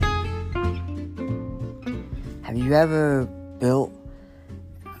Have you ever built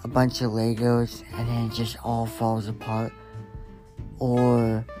a bunch of Legos and then it just all falls apart?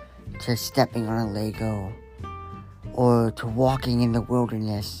 Or to stepping on a Lego? Or to walking in the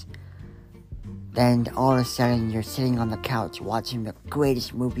wilderness? Then all of a sudden you're sitting on the couch watching the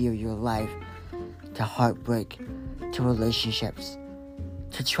greatest movie of your life. To heartbreak, to relationships,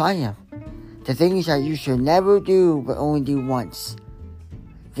 to triumph. The things that you should never do but only do once.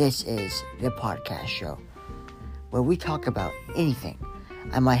 This is the podcast show, where we talk about anything.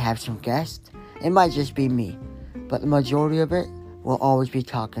 I might have some guests, it might just be me, but the majority of it will always be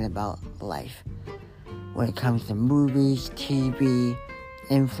talking about life. When it comes to movies, TV,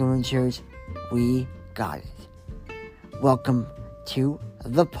 influencers, we got it. Welcome to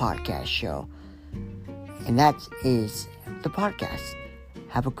the podcast show. And that is the podcast.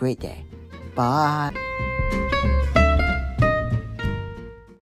 Have a great day. Bye.